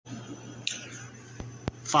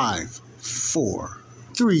Five, four,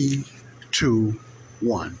 three, two,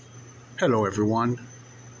 one. Hello, everyone.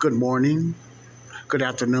 Good morning, good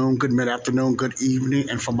afternoon, good mid-afternoon, good evening,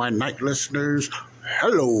 and for my night listeners,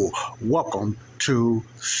 hello. Welcome to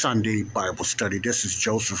Sunday Bible Study. This is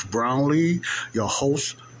Joseph Brownlee, your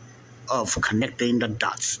host of Connecting the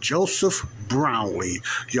Dots. Joseph Brownlee,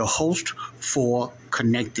 your host for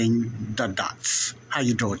Connecting the Dots. How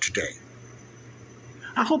you doing today?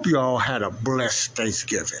 I hope you all had a blessed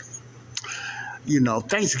Thanksgiving.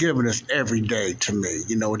 Thanksgiving is every day to me,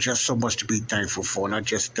 just so much to be thankful for. And I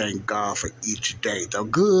just thank God for each day, the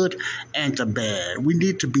good and the bad. We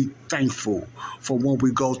need to be thankful for when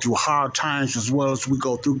we go through hard times as well as we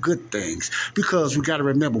go through good things, because we got to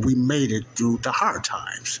remember we made it through the hard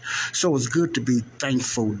times. So it's good to be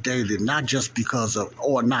thankful daily, not just because of,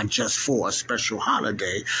 or not just for a special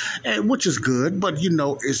holiday, which is good, but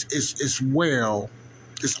it's well,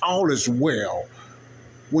 it's all is well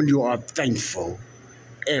when you are thankful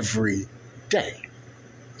every day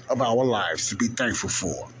of our lives to be thankful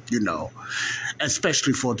for,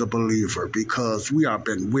 especially for the believer, because we are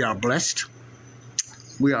blessed.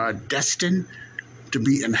 We are destined to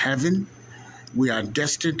be in heaven. We are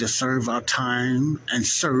destined to serve our time and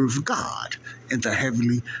serve God in the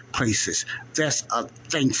heavenly places. That's a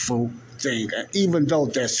thankful thing. And even though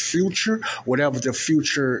there's future, whatever the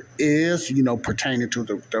future is, pertaining to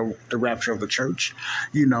the rapture of the church,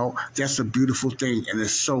 that's a beautiful thing. And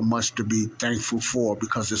there's so much to be thankful for,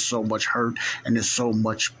 because there's so much hurt and there's so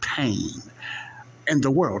much pain in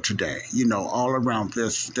the world today. All around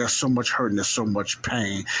this, there's so much hurt and there's so much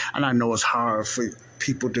pain. And I know it's hard for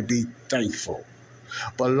people to be thankful.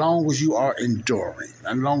 But as long as you are enduring,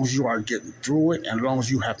 as long as you are getting through it, and as long as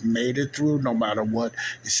you have made it through, no matter what,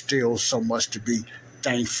 it's still so much to be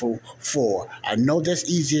thankful for. I know that's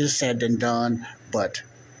easier said than done, but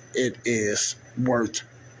it is worth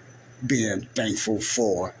being thankful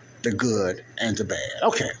for the good and the bad.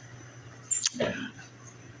 Okay.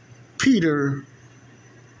 Peter,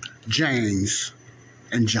 James,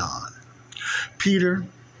 and John. Peter,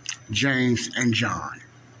 James, and John.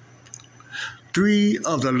 Three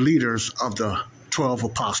of the leaders of the 12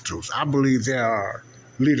 apostles. I believe there are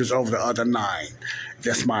leaders over the other 9.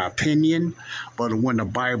 That's my opinion. But when the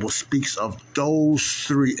Bible speaks of those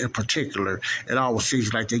 3 in particular, it always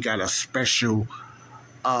seems like they got a special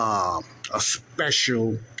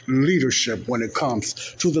leadership when it comes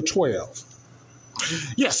to the 12.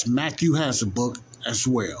 Yes, Matthew has a book as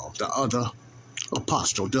well. The other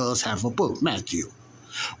apostle does have a book, Matthew.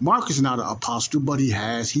 Mark is not an apostle, but he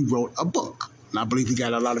wrote a book. And I believe he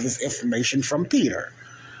got a lot of his information from Peter.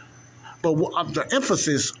 But the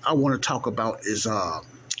emphasis I want to talk about is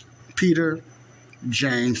Peter,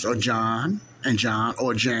 James, or John, and John,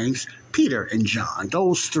 or James, Peter, and John.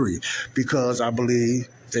 Those 3, because I believe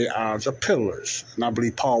they are the pillars. And I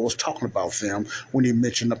believe Paul was talking about them when he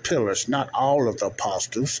mentioned the pillars. Not all of the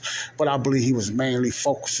apostles, but I believe he was mainly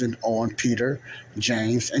focusing on Peter,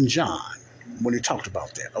 James, and John when he talked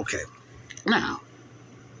about that. Okay. Now,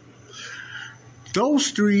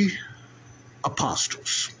 those 3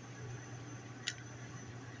 apostles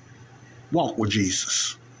walked with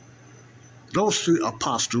Jesus. Those 3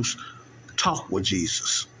 apostles talked with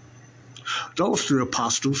Jesus. Those 3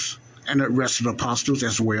 apostles, and the rest of the apostles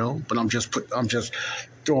as well, but I'm just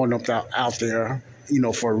throwing them out there,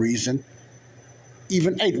 for a reason,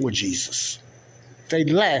 even ate with Jesus. They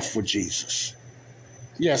laughed with Jesus.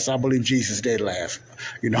 Yes, I believe Jesus did laugh.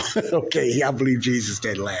 Okay, I believe Jesus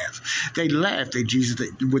did laugh. They laughed with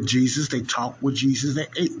Jesus. They talked with Jesus. They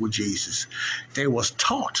ate with Jesus. They was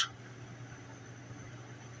taught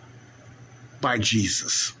by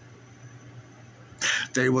Jesus.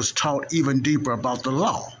 They was taught even deeper about the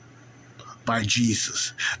law by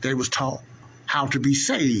Jesus. They was taught how to be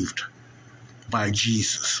saved by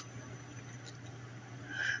Jesus.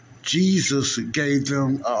 Jesus gave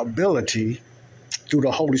them ability through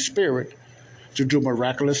the Holy Spirit to do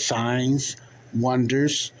miraculous signs,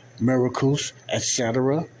 wonders, miracles,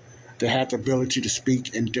 etc. They had the ability to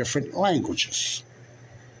speak in different languages.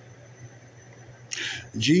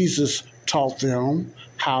 Jesus taught them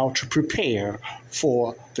how to prepare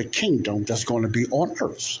for the kingdom that's going to be on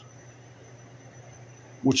earth,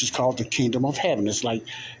 which is called the kingdom of heaven. It's like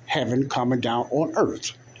heaven coming down on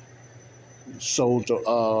earth. So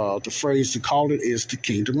the phrase to call it is the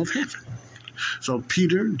kingdom of heaven. So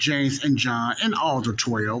Peter, James, and John, and all the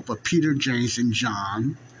 12, but Peter, James, and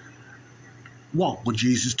John walked with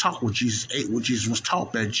Jesus, talked with Jesus, ate with Jesus, was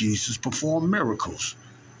taught by Jesus, performed miracles,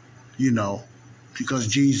 because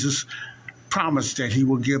Jesus promised that he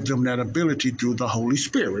will give them that ability through the Holy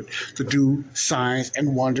Spirit to do signs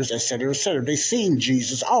and wonders, etc., etc. They seen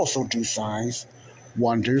Jesus also do signs,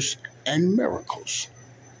 wonders, and miracles.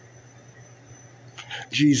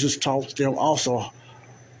 Jesus taught them also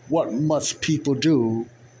what must people do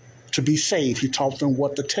to be saved. He taught them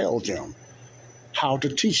what to tell them, how to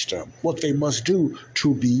teach them, what they must do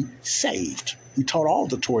to be saved. He taught all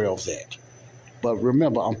the 12 that. But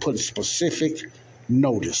remember, I'm putting specific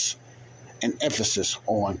notice and emphasis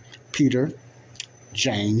on Peter,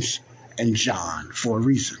 James, and John for a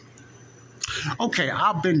reason. Okay,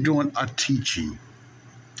 I've been doing a teaching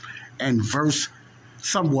and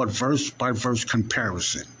somewhat verse by verse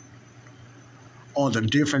comparison on the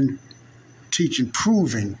different teaching,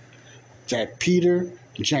 proving that Peter,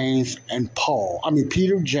 James, and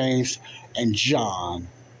John's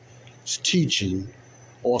teaching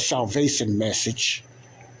or salvation message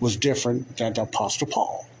was different than the Apostle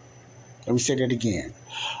Paul. Let me say that again.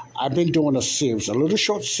 I've been doing a little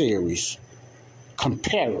short series,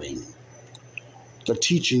 comparing the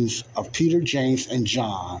teachings of Peter, James, and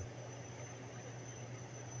John,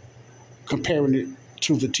 comparing it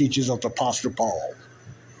to the teachings of the Apostle Paul.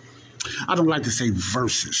 I don't like to say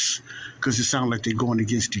verses because it sounds like they're going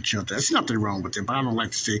against each other. There's nothing wrong with it, but I don't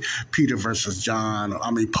like to say Peter versus John,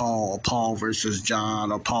 Paul versus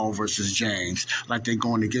John, or Paul versus James, like they're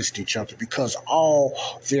going against each other, because all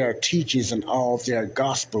their teachings and all their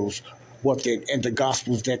gospels, and the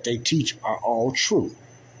gospels that they teach are all true.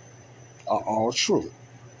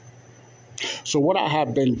 So what I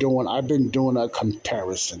have been doing, I've been doing a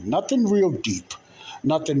comparison. Nothing real deep,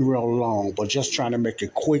 nothing real long, but just trying to make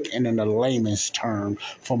it quick and in a layman's term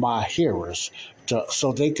for my hearers,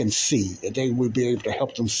 so they can see, that they will be able to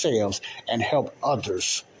help themselves and help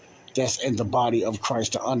others that's in the body of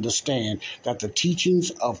Christ to understand that the teachings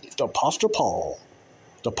of the Apostle Paul,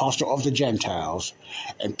 the apostle of the Gentiles,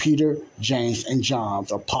 and Peter, James, and John,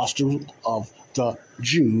 the apostle of the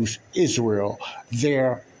Jews, Israel,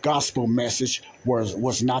 their gospel message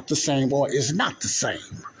was not the same, or is not the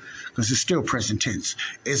same, because it's still present tense.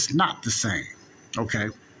 It's not the same, okay?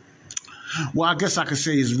 Well, I guess I could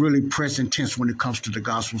say it's really present tense when it comes to the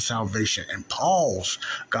gospel of salvation. And Paul's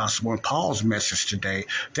gospel and Paul's message today,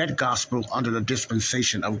 that gospel under the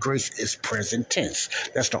dispensation of grace is present tense.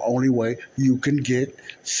 That's the only way you can get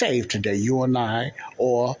saved today, you and I,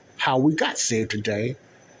 or how we got saved today.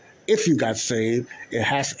 If you got saved, it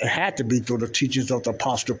had to be through the teachings of the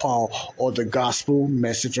Apostle Paul, or the gospel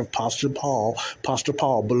message of Apostle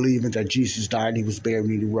Paul believing that Jesus died, and he was buried,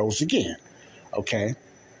 and he rose again. Okay?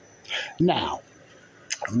 Now,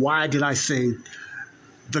 why did I say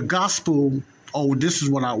the gospel? Oh, this is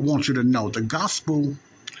what I want you to know. The gospel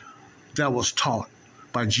that was taught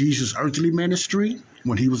by Jesus' earthly ministry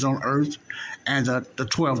when he was on earth, and the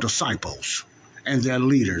 12 disciples and their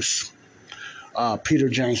leaders, Peter,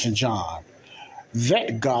 James, and John.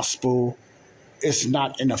 That gospel is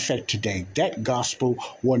not in effect today. That gospel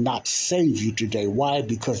will not save you today. Why?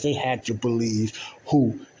 Because they had to believe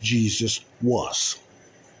who Jesus was.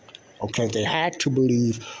 Okay, they had to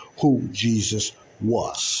believe who Jesus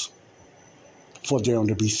was for them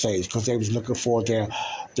to be saved, because they was looking for their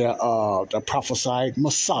prophesied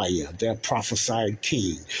Messiah, their prophesied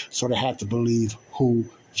King. So they had to believe who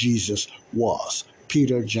Jesus was.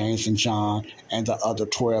 Peter, James, and John, and the other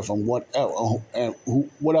 12, and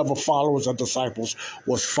whatever followers or disciples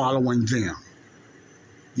was following them.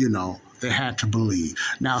 You know, they had to believe.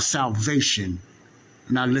 Now, salvation,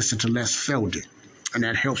 and I listen to Les Feldick, and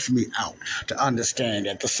that helps me out to understand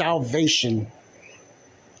that the salvation,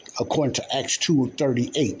 according to Acts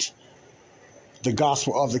 2:38, the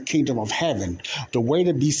gospel of the kingdom of heaven, the way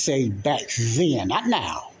to be saved back then, not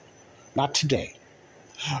now, not today,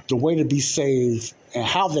 the way to be saved and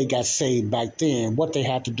how they got saved back then, what they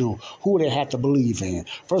had to do, who they had to believe in.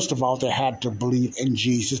 First of all, they had to believe in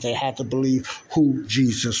Jesus. They had to believe who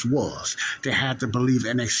Jesus was. They had to believe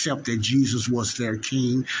and accept that Jesus was their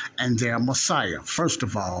King and their Messiah, first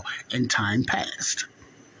of all, in time past,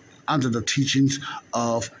 under the teachings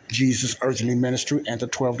of Jesus' earthly ministry and the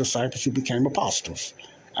 12 disciples who became apostles,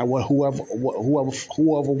 and whoever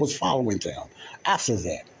was following them after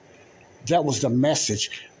that. That was the message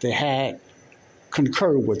they had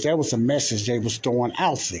concurred with. That was the message they was throwing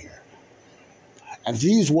out there. And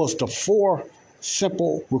these was the 4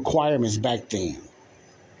 simple requirements back then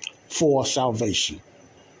for salvation.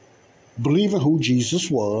 Believing who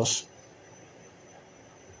Jesus was.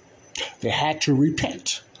 They had to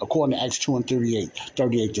repent, according to Acts 2:38.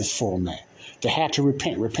 38 is format. They had to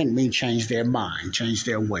repent. Repent means change their mind, change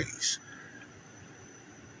their ways.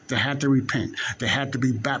 They had to repent. They had to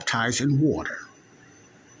be baptized in water.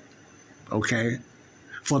 okay,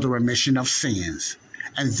 for the remission of sins.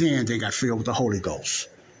 And then they got filled with the Holy Ghost.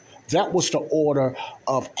 That was the order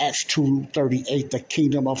of Acts 2:38, the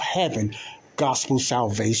kingdom of heaven, gospel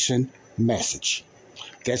salvation message.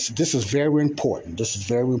 This is very important. This is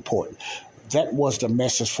very important. That was the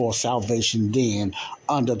message for salvation then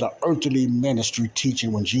under the earthly ministry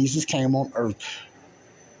teaching when Jesus came on earth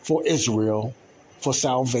for Israel, for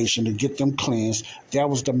salvation, to get them cleansed. That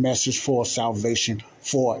was the message for salvation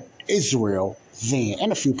for Israel then,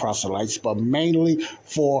 and a few proselytes, but mainly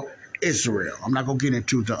for Israel. I'm not going to get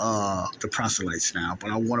into the proselytes now,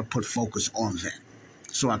 but I want to put focus on that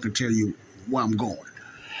so I can tell you where I'm going.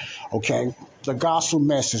 Okay? The gospel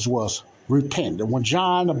message was repent. And when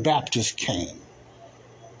John the Baptist came,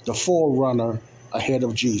 the forerunner ahead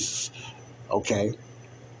of Jesus, okay?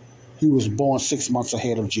 He was born 6 months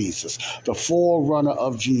ahead of Jesus. The forerunner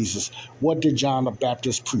of Jesus. What did John the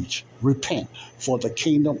Baptist preach? Repent, for the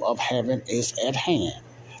kingdom of heaven is at hand.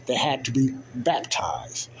 They had to be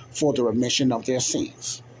baptized for the remission of their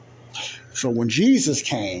sins. So when Jesus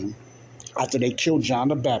came, after they killed John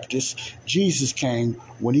the Baptist, Jesus came.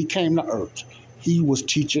 When he came to earth, he was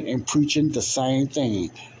teaching and preaching the same thing.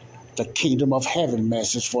 The kingdom of heaven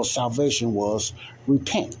message for salvation was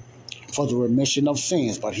repent for the remission of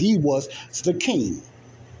sins. But he was the king.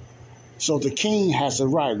 So the king has a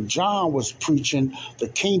right. John was preaching the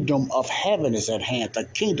kingdom of heaven is at hand. The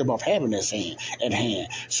kingdom of heaven is at hand.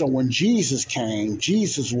 So when Jesus came,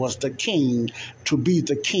 Jesus was the king to be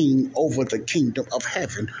the king over the kingdom of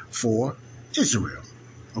heaven for Israel.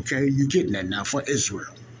 Okay, you getting that now, for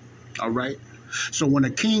Israel. All right. So when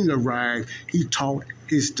the king arrived, he taught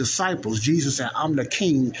his disciples. Jesus said, I'm the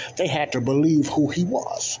king. They had to believe who he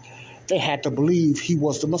was. They had to believe he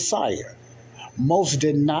was the Messiah. Most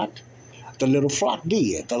did not. The little flock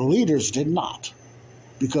did. The leaders did not,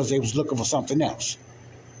 because they was looking for something else.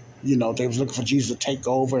 You know, they was looking for Jesus to take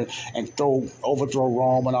over and overthrow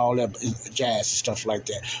Rome and all that jazz and stuff like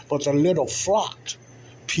that. But the little flock,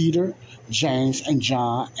 Peter, James, and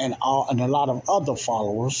John, and a lot of other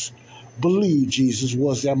followers, believed Jesus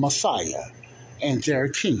was their Messiah and their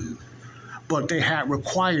king. But they had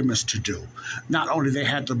requirements to do. Not only they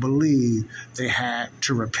had to believe, they had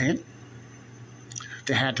to repent.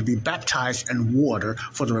 They had to be baptized in water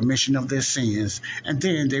for the remission of their sins, and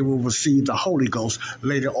then they will receive the Holy Ghost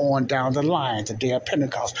later on down the line, the day of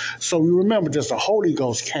Pentecost. So we remember this, the Holy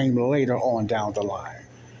Ghost came later on down the line.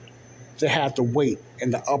 They had to wait in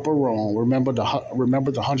the upper room. Remember the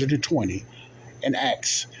 120 in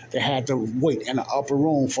Acts. They had to wait in the upper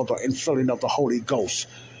room for the infilling of the Holy Ghost,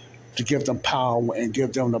 to give them power and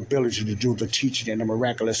give them the ability to do the teaching and the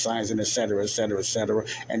miraculous signs and et cetera,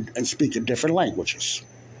 and speak in different languages.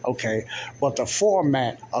 Okay? But the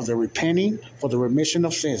format of the repenting for the remission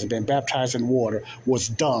of sins and being baptized in water was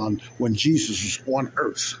done when Jesus was on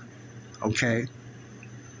earth. Okay?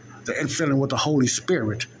 The infilling with the Holy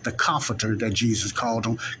Spirit, the comforter that Jesus called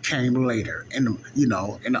him, came later in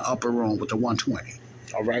the upper room with the 120.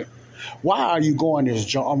 All right? Why are you going this,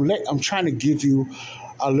 Joe? I'm trying to give you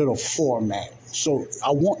a little format. So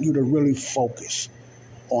I want you to really focus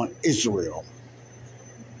on Israel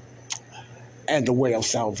and the way of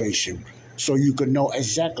salvation, so you could know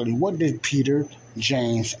exactly what did Peter,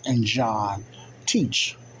 James, and John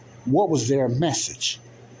teach. What was their message?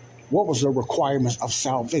 What was the requirements of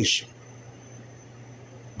salvation?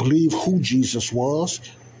 Believe who Jesus was.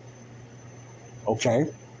 Okay.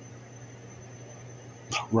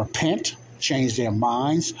 Repent, change their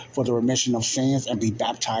minds for the remission of sins, and be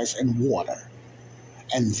baptized in water.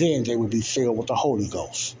 And then they would be filled with the Holy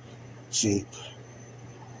Ghost. See,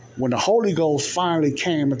 when the Holy Ghost finally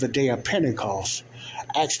came at the day of Pentecost,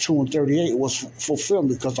 Acts 2:38 was fulfilled,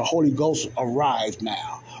 because the Holy Ghost arrived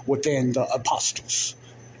now within the apostles.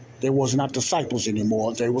 They was not disciples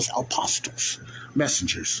anymore. They was apostles,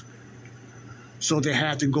 messengers. So they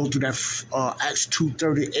had to go through that. Acts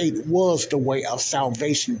 2:38 was the way of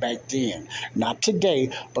salvation back then. Not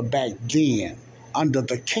today, but back then. Under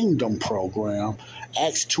the kingdom program,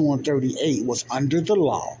 Acts 2:38 was under the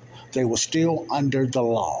law. They were still under the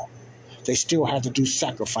law. They still had to do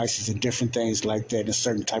sacrifices and different things like that, and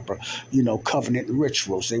certain type of, covenant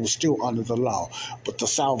rituals. They were still under the law. But the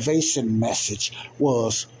salvation message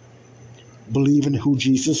was believing who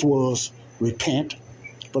Jesus was, repent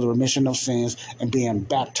for the remission of sins, and being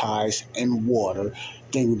baptized in water.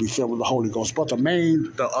 Then you'll be filled with the Holy Ghost. But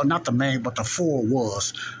not the main, but the four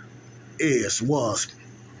was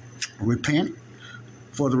repent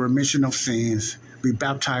for the remission of sins, be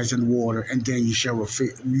baptized in water, and then you shall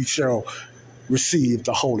receive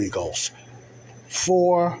the Holy Ghost.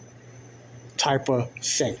 4 type of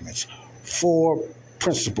segments, 4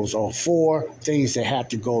 principles or 4 things they had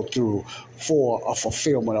to go through for a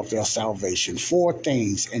fulfillment of their salvation. 4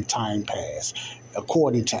 things in time past,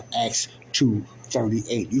 according to Acts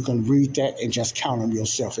 2:38. You can read that and just count them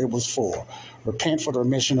yourself. It was 4. Repent for the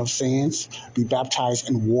remission of sins, be baptized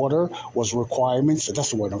in water was requirements.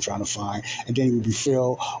 That's the word I'm trying to find. And then you would be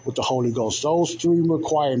filled with the Holy Ghost. Those 3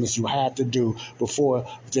 requirements you had to do before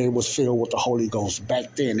they was filled with the Holy Ghost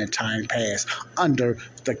back then in time past under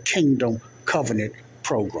the kingdom covenant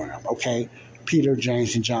program. Okay? Peter,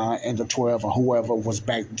 James, and John, and the 12, or whoever was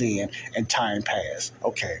back then in time past.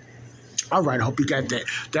 Okay. All right, I hope you got that.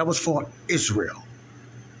 That was for Israel.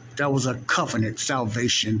 That was a covenant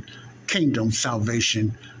salvation, kingdom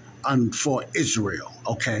salvation for Israel.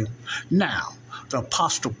 Okay. Now, the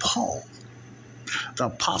Apostle Paul,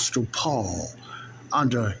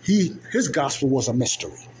 his gospel was a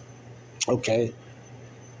mystery. Okay.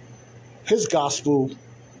 His gospel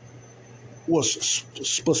was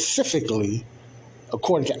specifically,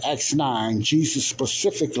 according to Acts 9, Jesus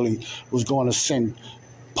specifically was going to send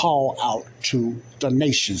Paul out to the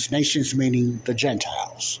nations meaning the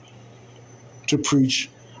Gentiles, to preach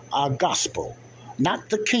our gospel, not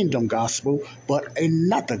the kingdom gospel, but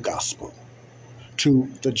another gospel to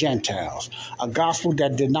the Gentiles, a gospel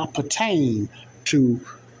that did not pertain to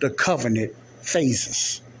the covenant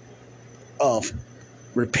phases of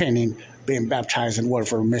repenting, being baptized in water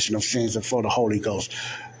for remission of sins and for the Holy Ghost.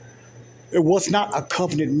 It was not a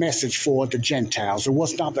covenant message for the Gentiles. It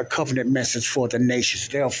was not a covenant message for the nations.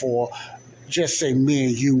 Therefore, just say me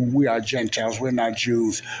and you, we are Gentiles. We're not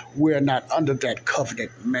Jews. We're not under that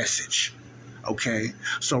covenant message. Okay?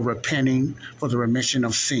 So repenting for the remission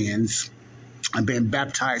of sins and being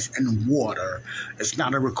baptized in water is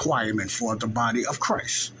not a requirement for the body of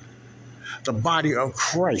Christ. The body of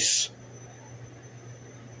Christ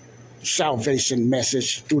salvation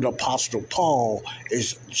message through the Apostle Paul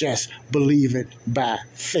is just believing by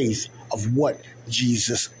faith of what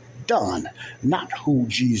Jesus done, not who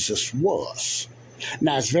Jesus was.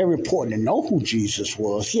 Now, it's very important to know who Jesus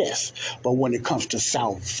was, yes, but when it comes to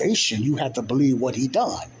salvation, you have to believe what he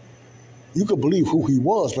done. You can believe who he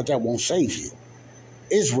was, but that won't save you.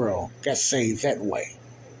 Israel got saved that way.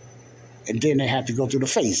 And then they had to go through the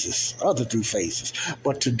phases, other 3 phases.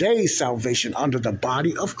 But today's salvation under the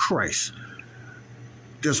body of Christ,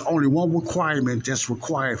 there's only one requirement that's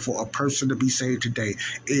required for a person to be saved today,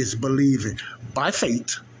 is believing by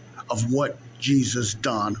faith of what Jesus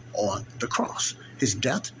done on the cross. His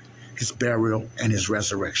death, his burial, and his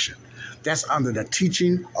resurrection. That's under the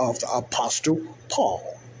teaching of the Apostle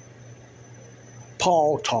Paul.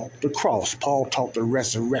 Paul taught the cross. Paul taught the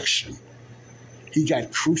resurrection. He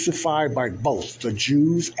got crucified by both the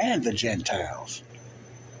Jews and the Gentiles.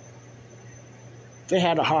 They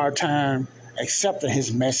had a hard time accepting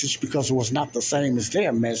his message because it was not the same as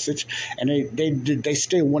their message, and they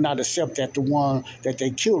still would not accept that the one that they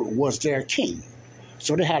killed was their king.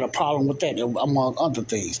 So they had a problem with that, among other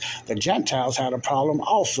things. The Gentiles had a problem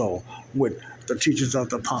also with the teachings of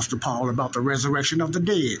the Apostle Paul about the resurrection of the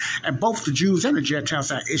dead. And both the Jews and the Gentiles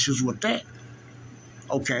had issues with that.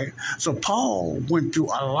 Okay, so Paul went through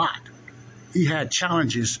a lot. He had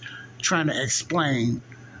challenges trying to explain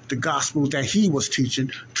the gospel that he was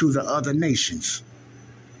teaching to the other nations.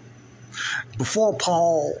 Before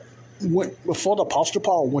the Apostle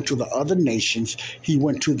Paul went to the other nations, he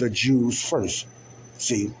went to the Jews first.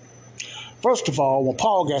 See, first of all, when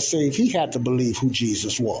Paul got saved, he had to believe who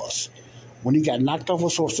Jesus was. When he got knocked off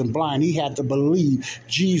his horse and blind, he had to believe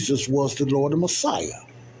Jesus was the Lord and Messiah.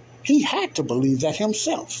 He had to believe that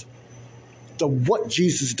himself. What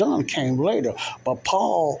Jesus done came later, but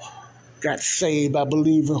Paul got saved by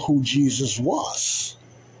believing who Jesus was.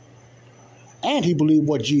 And he believed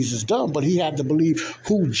what Jesus done, but he had to believe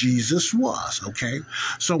who Jesus was, okay?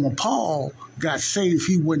 So when Paul got saved,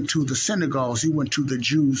 he went to the synagogues, he went to the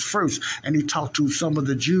Jews first, and he talked to some of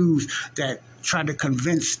the Jews that tried to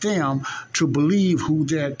convince them to believe who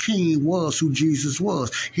their king was, who Jesus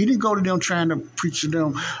was. He didn't go to them trying to preach to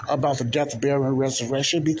them about the death, burial, and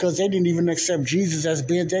resurrection, because they didn't even accept Jesus as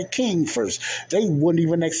being their king first. They wouldn't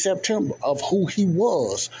even accept him of who he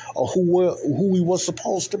was or who he was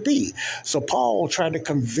supposed to be. So Paul tried to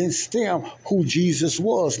convince them who Jesus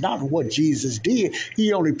was, not what Jesus did.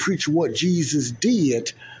 He only preached what Jesus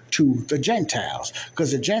did to the Gentiles,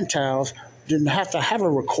 because the Gentiles didn't have to have a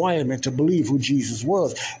requirement to believe who Jesus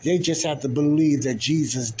was. They just had to believe that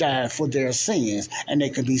Jesus died for their sins, and they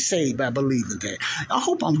could be saved by believing that. I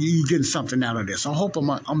hope you're getting something out of this. I hope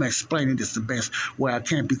I'm explaining this the best way I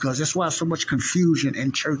can, because that's why so much confusion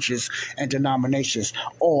in churches and denominations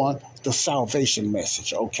on the salvation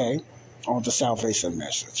message, okay? on the salvation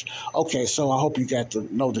message. Okay, so I hope you got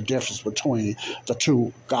to know the difference between the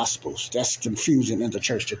two gospels. That's confusing in the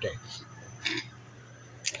church today.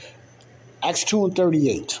 Acts 2 and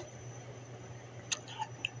 38.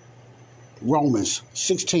 Romans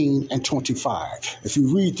 16 and 25. If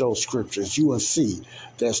you read those scriptures, you will see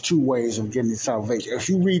there's two ways of getting salvation. If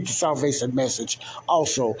you read the salvation message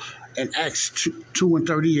also in Acts 2 and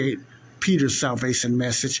 38, Peter's salvation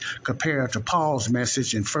message compared to Paul's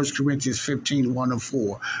message in 1 Corinthians 15, 1 and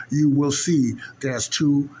 4, you will see there's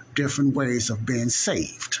two different ways of being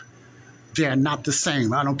saved. They are not the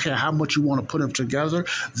same. I don't care how much you want to put them together.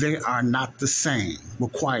 They are not the same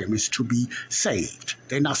requirements to be saved.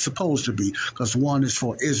 They're not supposed to be, because one is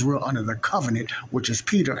for Israel under the covenant, which is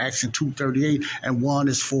Peter, Acts 2:38, and one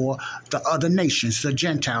is for the other nations, the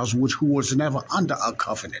Gentiles, who was never under a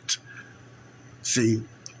covenant. See,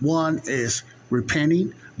 one is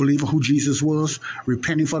repenting, believing who Jesus was,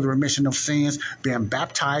 repenting for the remission of sins, being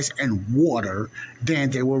baptized in water,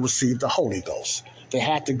 then they will receive the Holy Ghost. They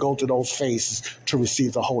had to go through those phases to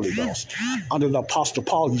receive the Holy Ghost. Under the Apostle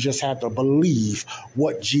Paul, you just had to believe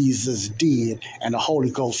what Jesus did, and the Holy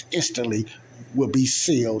Ghost instantly will be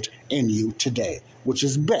sealed in you today, which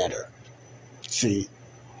is better. See?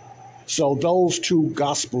 So those two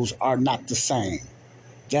gospels are not the same.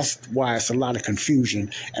 That's why it's a lot of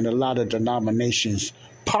confusion and a lot of denominations,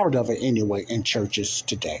 part of it anyway, in churches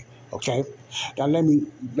today. Okay? Now let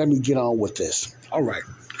me get on with this. All right.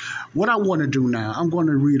 What I want to do now, I'm going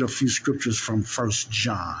to read a few scriptures from 1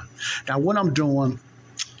 John. Now, what I'm doing,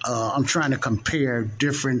 I'm trying to compare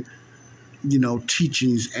different,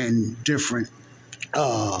 teachings and different,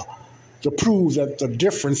 to prove that the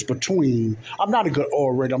difference between, I'm not a good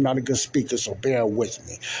orator, I'm not a good speaker, so bear with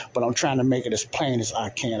me, but I'm trying to make it as plain as I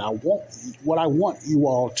can. What I want you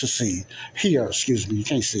all to see, hear, you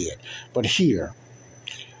can't see it, but hear,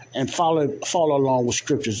 and follow along with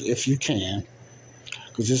scriptures if you can,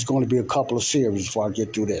 because there's going to be a couple of series before I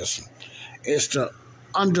get through this, is to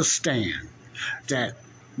understand that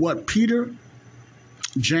what Peter,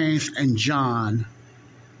 James, and John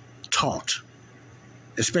taught,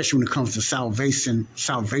 especially when it comes to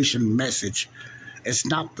salvation message, is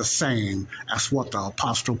not the same as what the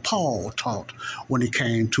Apostle Paul taught when it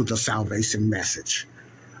came to the salvation message.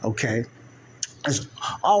 Okay?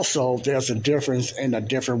 Also, there's a difference in the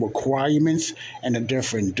different requirements and the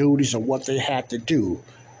different duties of what they had to do,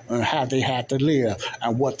 and how they had to live,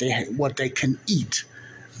 and what they can eat.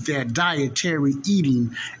 Their dietary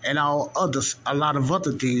eating and a lot of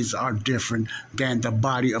other things are different than the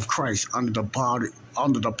body of Christ under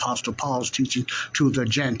the Apostle Paul's teaching to the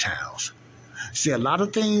Gentiles. See, a lot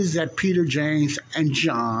of things that Peter, James, and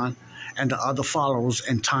John and the other followers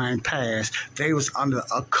in time past, they was under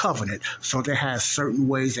a covenant. So they had certain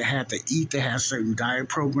ways they had to eat. They had certain diet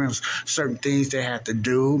programs, certain things they had to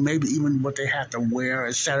do, maybe even what they had to wear,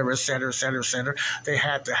 et cetera, et cetera, et cetera, et cetera. They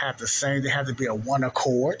had to sing. They had to be a one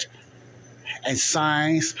accord. And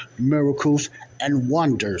signs, miracles, and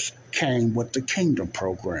wonders came with the Kingdom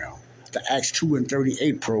program. The Acts 2 and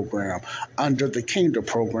 38 program. Under the Kingdom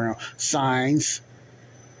program, signs,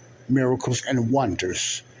 miracles, and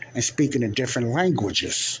wonders, and speaking in different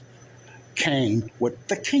languages came with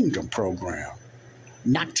the Kingdom program.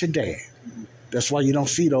 Not today. That's why you don't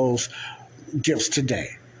see those gifts today.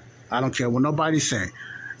 I don't care what nobody say.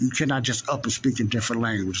 You cannot just up and speak in different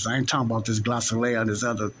languages. I ain't talking about this glossolalia and this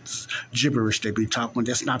other gibberish they be talking.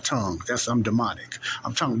 That's not tongue. That's some demonic.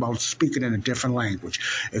 I'm talking about speaking in a different language.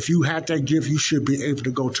 If you had that gift, you should be able to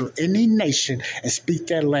go to any nation and speak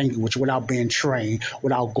that language without being trained,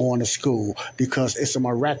 without going to school, because it's a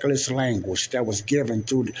miraculous language that was given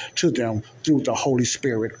to them through the Holy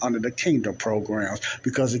Spirit under the Kingdom programs,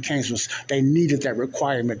 because they needed that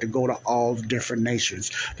requirement to go to all the different nations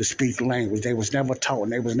to speak language. They was never taught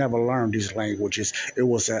and they was never learned these languages. It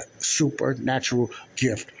was a supernatural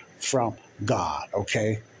gift from God,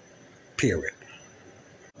 okay? Period.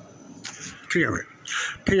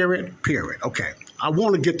 Okay. I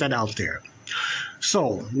want to get that out there.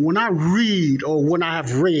 So when I read, or when I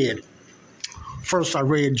have read, first I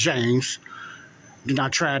read James, then I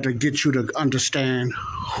tried to get you to understand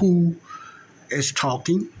who is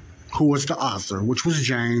talking, who was the author, which was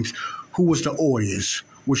James, who was the audience,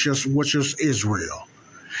 which is Israel,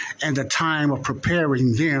 and the time of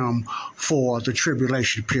preparing them for the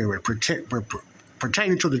tribulation period,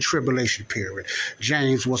 pertaining to the tribulation period.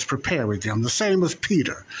 James was preparing them, the same as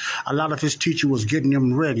Peter. A lot of his teaching was getting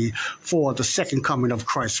them ready for the second coming of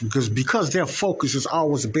Christ, because their focus has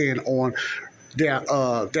always been on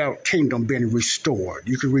their kingdom being restored.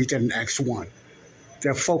 You can read that in Acts 1.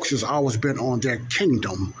 Their focus has always been on their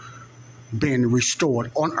kingdom being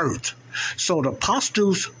restored on earth. So the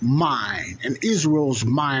apostles' mind and Israel's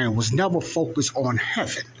mind was never focused on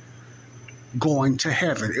heaven, going to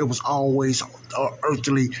heaven. It was always an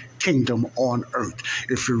earthly kingdom on earth.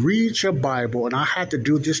 If you read your Bible, and I had to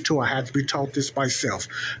do this too, I had to be taught this myself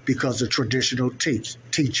because of traditional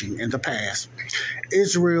teaching in the past.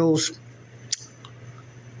 Israel's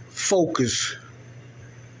focus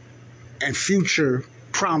and future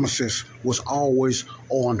promises was always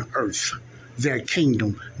on earth, their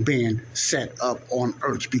kingdom being set up on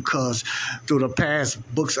earth, because through the past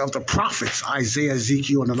books of the prophets, Isaiah,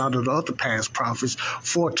 Ezekiel, and a lot of the other past prophets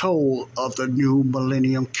foretold of the new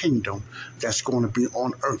millennium kingdom that's going to be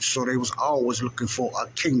on earth. So they was always looking for a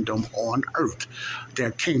kingdom on earth,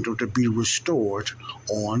 their kingdom to be restored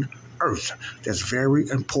on earth. That's very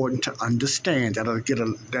important to understand.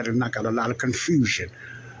 That'll knock out a lot of confusion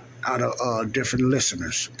out of different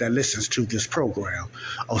listeners that listens to this program.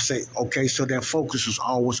 I'll say, okay, so their focus was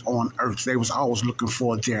always on earth. They was always looking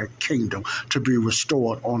for their kingdom to be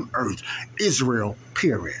restored on earth. Israel,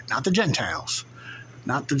 period. Not the Gentiles.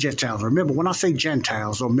 Not the Gentiles. Remember, when I say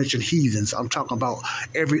Gentiles or mention heathens, I'm talking about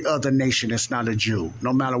every other nation that's not a Jew.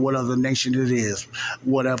 No matter what other nation it is,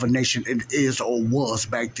 whatever nation it is or was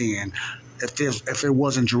back then. If it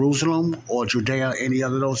wasn't Jerusalem or Judea, any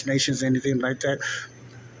other of those nations, anything like that,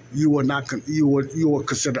 you were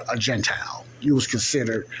considered a Gentile. You was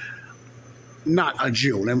considered not a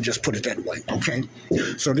Jew. Let me just put it that way, okay?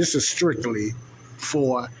 So this is strictly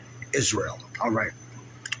for Israel, all right?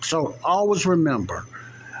 So always remember,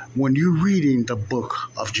 when you're reading the book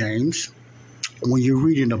of James, when you're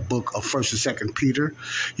reading the book of 1st and 2nd Peter,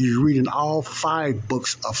 you're reading all 5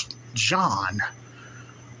 books of John,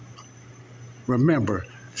 remember,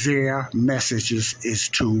 their messages is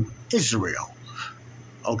to Israel.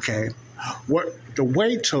 Okay, the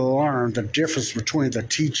way to learn the difference between the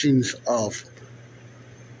teachings of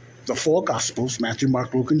the 4 Gospels, Matthew,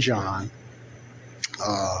 Mark, Luke, and John,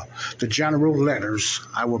 the general letters,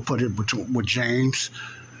 I would put it with James,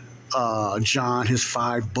 John, his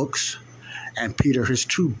 5 books, and Peter, his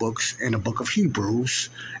 2 books, in the book of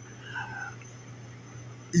Hebrews,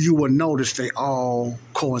 you will notice they all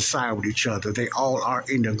coincide with each other. They all are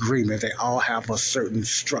in agreement. They all have a certain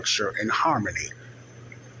structure and harmony,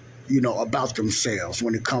 about themselves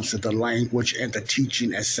when it comes to the language and the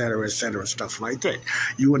teaching, et cetera, stuff like that.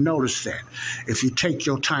 You will notice that if you take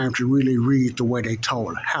your time to really read the way they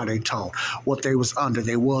taught, how they taught, what they was under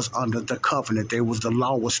the covenant. The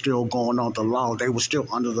law was still going on. They were still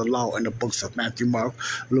under the law in the books of Matthew, Mark,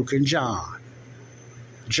 Luke, and John.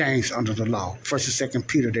 James under the law. 1st and 2nd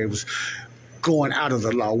Peter, they was going out of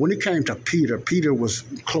the law. When it came to Peter, Peter was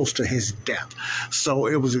close to his death. So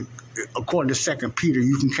it was, according to 2nd Peter,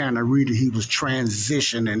 you can kind of read it. He was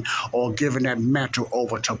transitioning or giving that mantle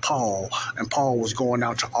over to Paul, and Paul was going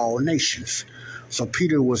out to all nations. So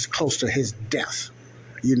Peter was close to his death,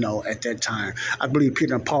 at that time. I believe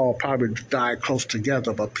Peter and Paul probably died close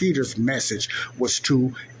together, but Peter's message was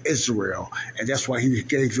to Israel. And that's why he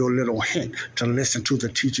gave you a little hint to listen to the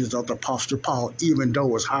teachings of the Apostle Paul, even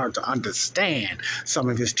though it's hard to understand some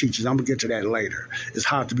of his teachings. I'm going to get to that later. It's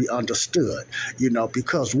hard to be understood,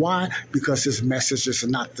 because why? Because his message is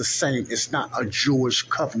not the same. It's not a Jewish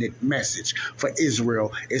covenant message for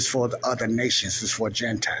Israel. It's for the other nations. It's for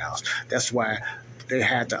Gentiles. That's why they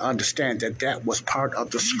had to understand that was part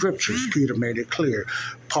of the scriptures. Peter made it clear.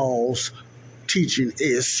 Paul's teaching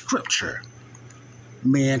is scripture.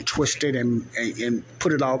 Men twist it and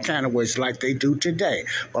put it all kind of ways like they do today.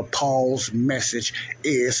 But Paul's message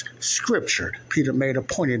is scripture. Peter made a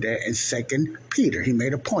point of that in 2nd Peter. He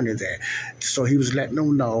made a point of that. So he was letting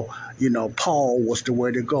them know, Paul was the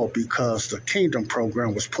way to go because the kingdom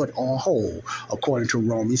program was put on hold, according to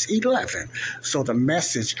Romans 11. So the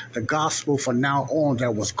message, the gospel from now on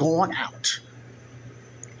that was going out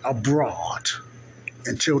abroad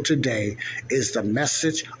until today is the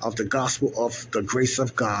message of the gospel of the grace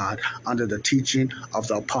of God under the teaching of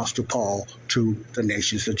the Apostle Paul to the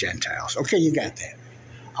nations of Gentiles. Okay, you got that.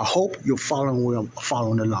 I hope you're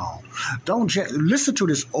following along. Don't just listen to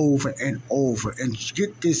this over and over and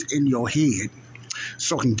get this in your head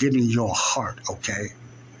so it can get in your heart, okay?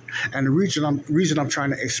 And the reason I'm trying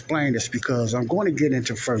to explain this because I'm going to get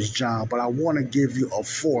into 1 John, but I want to give you a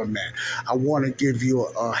format. I want to give you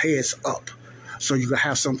a heads up, so you can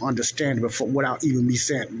have some understanding without me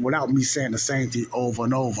saying the same thing over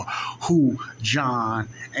and over. Who John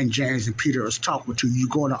and James and Peter is talking to,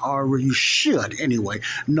 you should anyway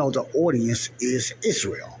know the audience is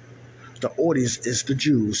Israel. The audience is the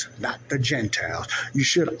Jews, not the Gentiles. You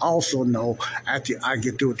should also know after I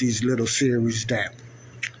get through with these little series that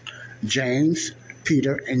James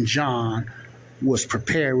Peter and John was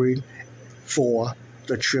preparing for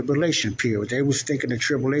the tribulation period. They was thinking the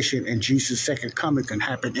tribulation and Jesus' second coming can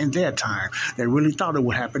happen in their time. They really thought it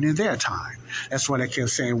would happen in their time. That's why they kept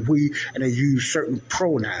saying we, and they used certain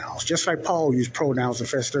pronouns, just like Paul used pronouns in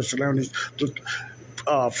First Thessalonians,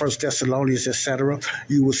 etc.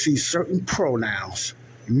 You will see certain pronouns,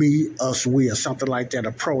 me, us, we, or something like that,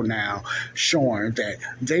 a pronoun showing that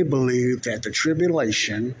they believe that the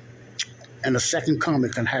tribulation and the second coming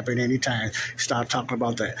can happen anytime. Start talking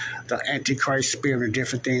about the Antichrist spirit and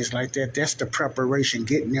different things like that. That's the preparation,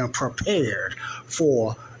 getting them prepared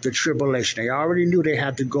for the tribulation. They already knew they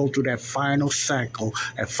had to go through that final cycle,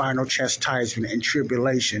 that final chastisement and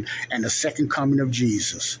tribulation, and the second coming of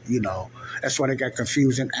Jesus. That's why they got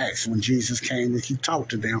confused in Acts when Jesus came and he talked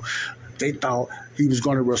to them. They thought he was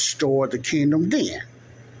going to restore the kingdom then.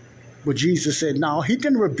 But Jesus said, no, he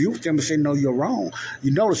didn't rebuke them and say, no, you're wrong.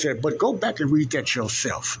 You notice that, but go back and read that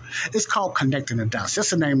yourself. It's called Connecting the Dots. That's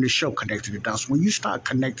the name of the show, Connecting the Dots. When you start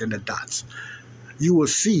connecting the dots, you will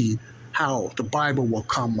see how the Bible will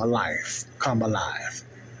come alive.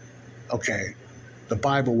 Okay? The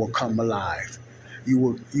Bible will come alive.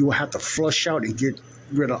 You will have to flush out and get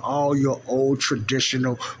rid of all your old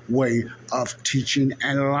traditional way of teaching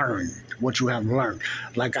and learning what you have learned,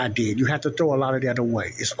 like I did. You have to throw a lot of that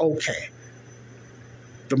away. It's okay.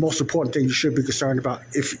 The most important thing you should be concerned about,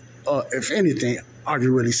 if anything, are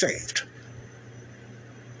you really saved?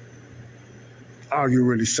 Are you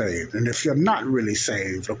really saved? And if you're not really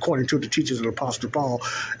saved, according to the teachings of the Apostle Paul,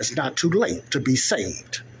 it's not too late to be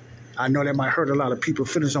saved. I know that might hurt a lot of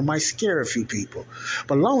people's feelings or might scare a few people.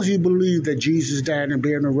 But as long as you believe that Jesus died and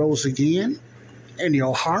buried and rose again in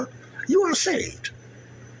your heart, you are saved.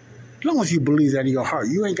 As long as you believe that in your heart,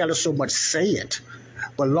 you ain't got to so much say it.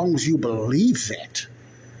 But as long as you believe that,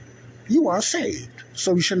 you are saved.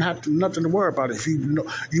 So you shouldn't have nothing to worry about if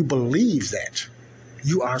you believe that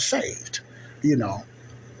you are saved.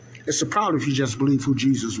 It's a problem if you just believe who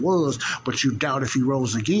Jesus was, but you doubt if he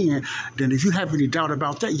rose again. Then if you have any doubt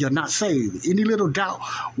about that, you're not saved. Any little doubt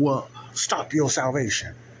will stop your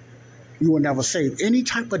salvation. You will never save. Any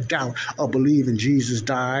type of doubt or believing Jesus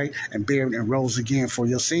died and buried and rose again for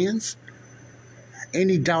your sins.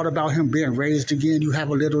 Any doubt about him being raised again, you have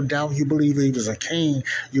a little doubt. You believe he was a king.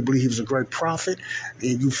 You believe he was a great prophet.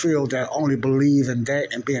 And you feel that only believing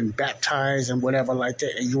that and being baptized and whatever like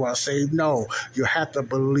that, and you are saved. No, you have to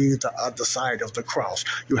believe the other side of the cross.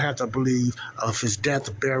 You have to believe of his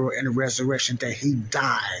death, burial, and resurrection, that he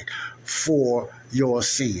died for your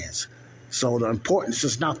sins. So the importance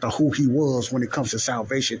is not the who he was when it comes to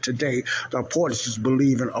salvation today. The importance is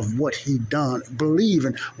believing of what he done,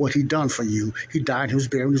 believing what he done for you. He died, he was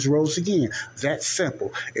buried, he was rose again. That's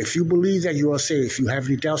simple. If you believe that, you are saved. If you have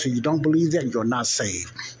any doubts and you don't believe that, you're not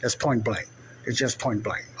saved. That's point blank. It's just point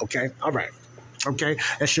blank. Okay? All right. Okay?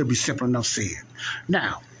 That should be simple enough said.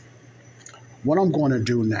 Now, what I'm going to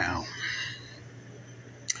do now,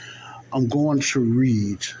 I'm going to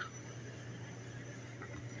read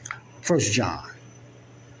 1 John,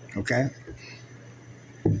 okay?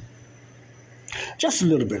 Just a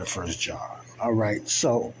little bit of 1 John, all right?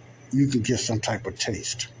 So you can get some type of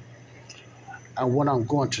taste. And what I'm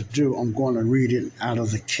going to do, I'm going to read it out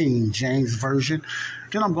of the King James Version.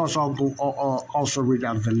 Then I'm going to also read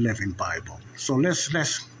out of the Living Bible. So let's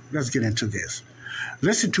get into this.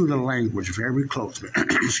 Listen to the language very closely.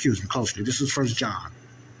 Excuse me, closely. This is 1 John.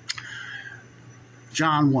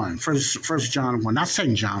 John 1, 1 John 1, not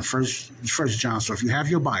St. John, 1 John. So if you have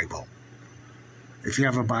your Bible,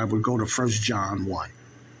 go to 1 John 1.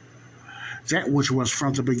 That which was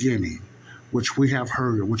from the beginning, which we have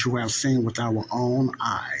heard, which we have seen with our own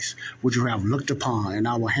eyes, which we have looked upon and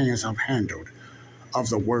our hands have handled, of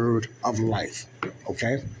the word of life.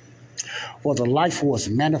 Okay? For the life was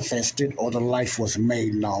manifested, or the life was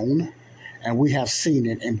made known, and we have seen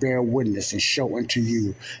it and bear witness and show unto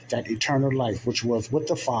you that eternal life which was with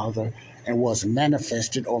the Father and was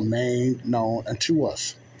manifested or made known unto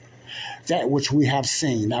us. That which we have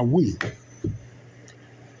seen. Now we.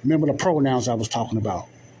 Remember the pronouns I was talking about.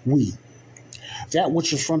 We. That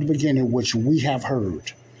which is from the beginning, which we have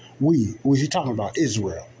heard. We. Who is he talking about?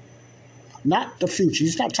 Israel. Not the future.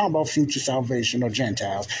 He's not talking about future salvation or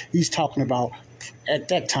Gentiles. He's talking about, at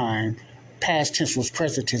that time, past tense was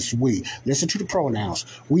present tense, we. Listen to the pronouns.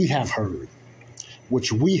 We have heard,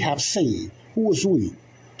 which we have seen. Who is we?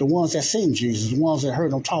 The ones that seen Jesus, the ones that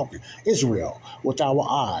heard him talking. Israel, with our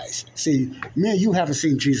eyes. See, me and you haven't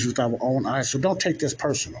seen Jesus with our own eyes, so don't take this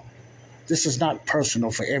personal. This is not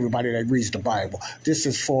personal for everybody that reads the Bible. This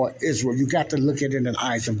is for Israel. You got to look at it in the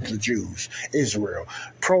eyes of the Jews, Israel.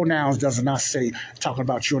 Pronouns does not say talking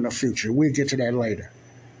about you in the future. We'll get to that later,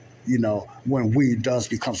 when we does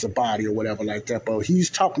becomes the body or whatever like that. But he's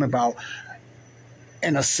talking about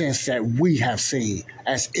in a sense that we have seen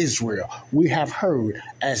as Israel. We have heard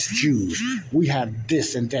as Jews. We have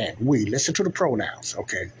this and that. We. Listen to the pronouns,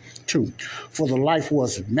 okay? 2. For the life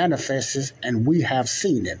was manifested, and we have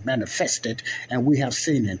seen it. Manifested, and we have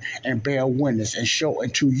seen it, and bear witness, and show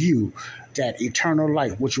unto you that eternal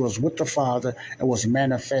life, which was with the Father, and was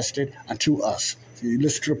manifested unto us. So you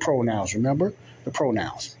listen to the pronouns, remember? The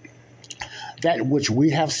pronouns. That which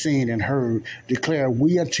we have seen and heard declare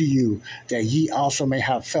we unto you, that ye also may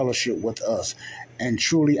have fellowship with us. And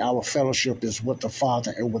truly our fellowship is with the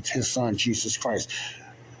Father and with his Son, Jesus Christ.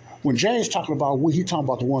 When James talking about we, he talking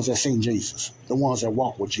about the ones that seen Jesus, the ones that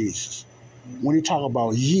walk with Jesus. When he talk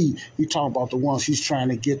about ye, he talking about the ones he's trying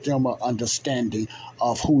to get them an understanding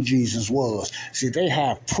of who Jesus was. See, they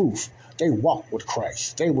have proof. They walked with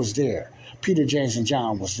Christ. They was there. Peter, James, and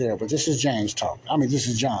John was there, but this is James talking. This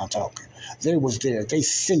is John talking. They was there. They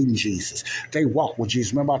seen Jesus. They walked with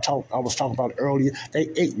Jesus. Remember I was talking about earlier? They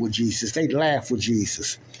ate with Jesus. They laughed with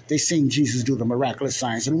Jesus. They seen Jesus do the miraculous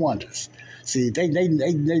signs and wonders. See, they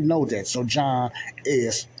know that. So John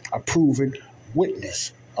is a proven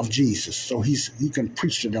witness of Jesus. So he can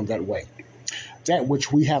preach to them that way. That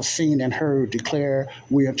which we have seen and heard declare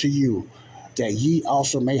we unto you, that ye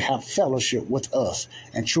also may have fellowship with us.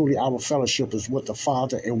 And truly our fellowship is with the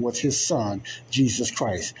Father and with his Son, Jesus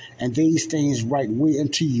Christ. And these things write we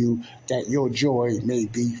unto you, that your joy may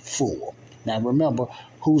be full. Now remember,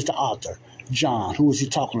 who's the author? John. Who is he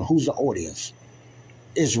talking to? Who's the audience?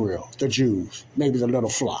 Israel, the Jews, maybe the little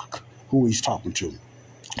flock who he's talking to.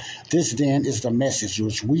 This then is the message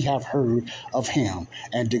which we have heard of him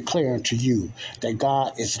and declare to you, that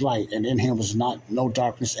God is light, and in him is no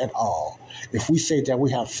darkness at all. If we say that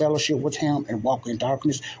we have fellowship with him and walk in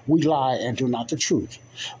darkness, we lie and do not the truth.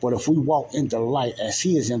 But if we walk in the light as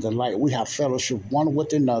he is in the light, we have fellowship one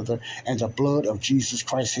with another, and the blood of Jesus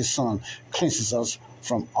Christ his Son cleanses us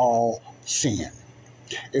from all sin.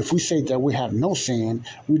 If we say that we have no sin,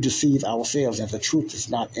 we deceive ourselves, and the truth is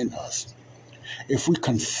not in us. If we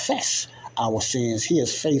confess our sins, he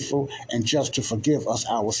is faithful and just to forgive us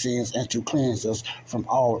our sins and to cleanse us from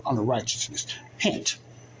all unrighteousness. Hint,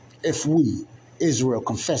 if we, Israel,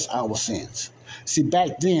 confess our sins. See,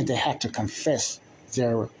 back then they had to confess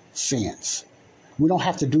their sins. We don't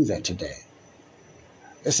have to do that today.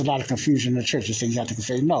 It's a lot of confusion in the church. They say you have to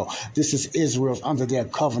say, no, this is Israel's under their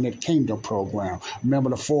covenant kingdom program.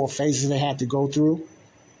 Remember the 4 phases they had to go through?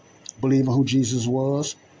 Believing who Jesus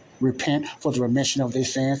was, repent for the remission of their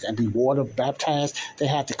sins, and be water baptized. They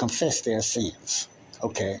had to confess their sins.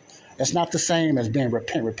 Okay? It's not the same as being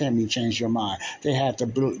repent. Repent means change your mind. They had to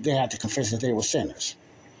confess that they were sinners.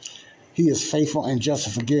 He is faithful and just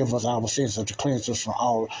to forgive us our sins and to cleanse us from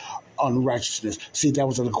all unrighteousness. See, that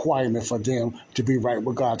was a requirement for them to be right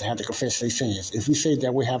with God, to have to confess their sins. If we say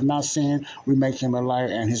that we have not sinned, we make him a liar,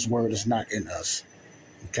 and his word is not in us.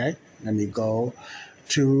 Okay? Let me go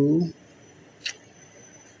to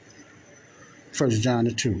 1 John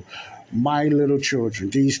 2. My little children,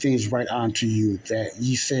 these things write unto you, that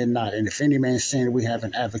ye sin not. And if any man sin, we have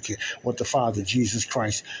an advocate with the Father, Jesus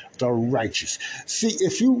Christ, the righteous. See,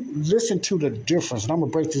 if you listen to the difference, and I'm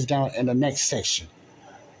going to break this down in the next section.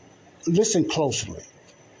 Listen closely.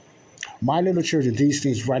 My little children, these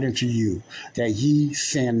things write unto you, that ye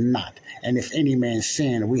sin not. And if any man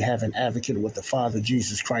sin, we have an advocate with the Father,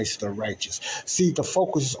 Jesus Christ, the righteous. See, the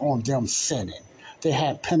focus is on them sinning. They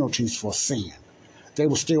had penalties for sin. They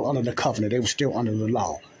were still under the covenant. They were still under the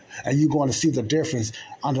law. And you're going to see the difference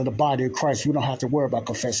under the body of Christ. We don't have to worry about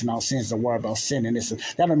confessing our sins or worry about sinning.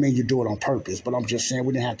 That don't mean you do it on purpose, but I'm just saying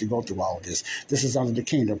we didn't have to go through all this. This is under the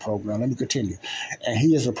kingdom program. Let me continue. And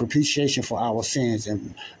he is a propitiation for our sins,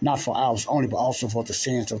 and not for ours only, but also for the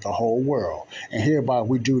sins of the whole world. And hereby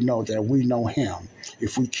we do know that we know him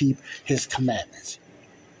if we keep his commandments.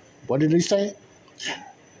 What did he say?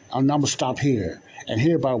 I'm going to stop here. And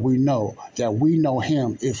hereby we know that we know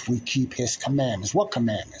him if we keep his commandments. What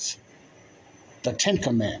commandments? The 10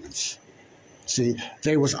 commandments. See,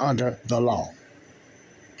 they was under the law.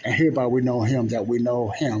 And hereby we know him that we know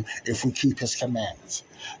him if we keep his commandments.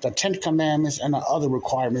 The 10 commandments and the other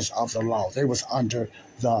requirements of the law, they was under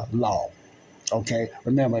the law. Okay,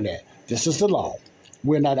 remember that. This is the law.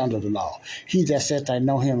 We're not under the law. He that saith, I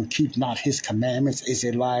know him and keep not his commandments is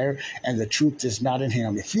a liar, and the truth is not in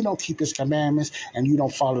him. If you don't keep his commandments and you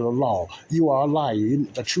don't follow the law, you are a liar.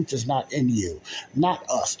 The truth is not in you. Not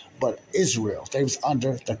us, but Israel. They was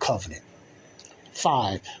under the covenant.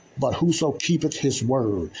 5. But whoso keepeth his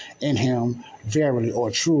word, in him verily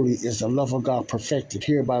or truly is the love of God perfected.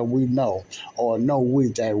 Hereby we know, or know we,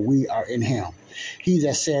 that we are in him. He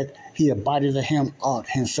that said he abideth in him ought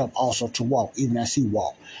himself also to walk, even as he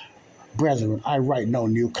walked. Brethren, I write no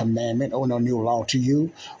new commandment or no new law to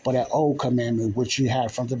you, but an old commandment which you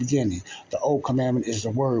had from the beginning. The old commandment is the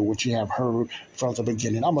word which you have heard from the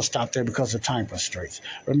beginning. I'm going to stop there because of time constraints.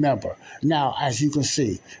 Remember, now, as you can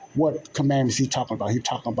see, what commandments he talking about? He's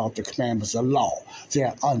talking about the commandments of law.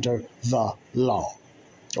 They're under the law,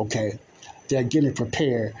 okay? They're getting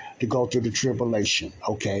prepared to go through the tribulation,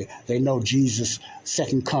 okay? They know Jesus'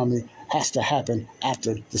 second coming has to happen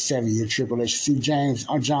after the 7-year tribulation. See, James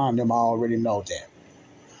or John, them already know that.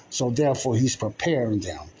 So therefore, he's preparing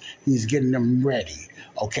them. He's getting them ready,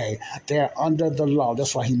 okay? They're under the law.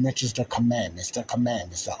 That's why he mentions the commandments,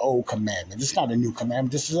 the old commandment. It's not a new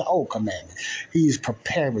commandment. This is an old commandment. He's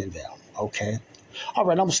preparing them, okay? All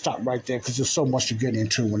right, I'm going to stop right there because there's so much to get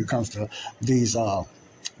into when it comes to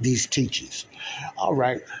these teachings. All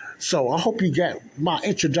right. So I hope you get my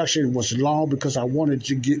introduction was long because I wanted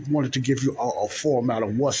to give you a format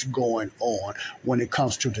of what's going on when it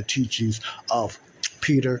comes to the teachings of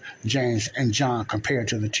Peter, James, and John compared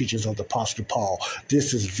to the teachings of the Apostle Paul.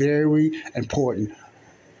 This is very important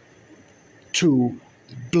to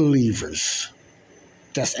believers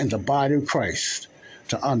that's in the body of Christ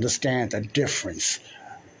to understand the difference,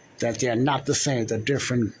 that they're not the same, the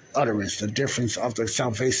different utterance, the difference of the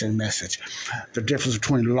salvation message, the difference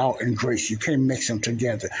between law and grace. You can't mix them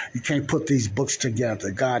together. You can't put these books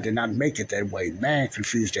together. God did not make it that way. Man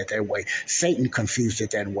confused it that way. Satan confused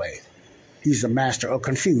it that way. He's the master of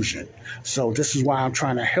confusion. So this is why I'm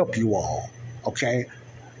trying to help you all, okay?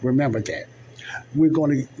 Remember that. I'm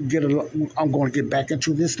going to get back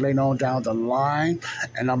into this later on down the line,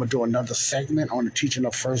 and I'm going to do another segment on the teaching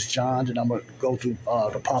of First John, and I'm going to go to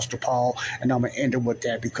the Apostle Paul, and I'm going to end it with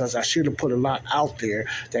that because I should have put a lot out there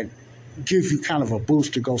that give you kind of a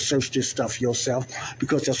boost to go search this stuff yourself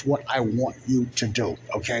because that's what I want you to do,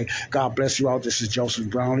 okay? God bless you all. This is Joseph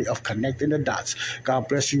Brownlee of Connecting the Dots. God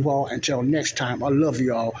bless you all. Until next time, I love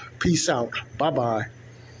you all. Peace out. Bye-bye.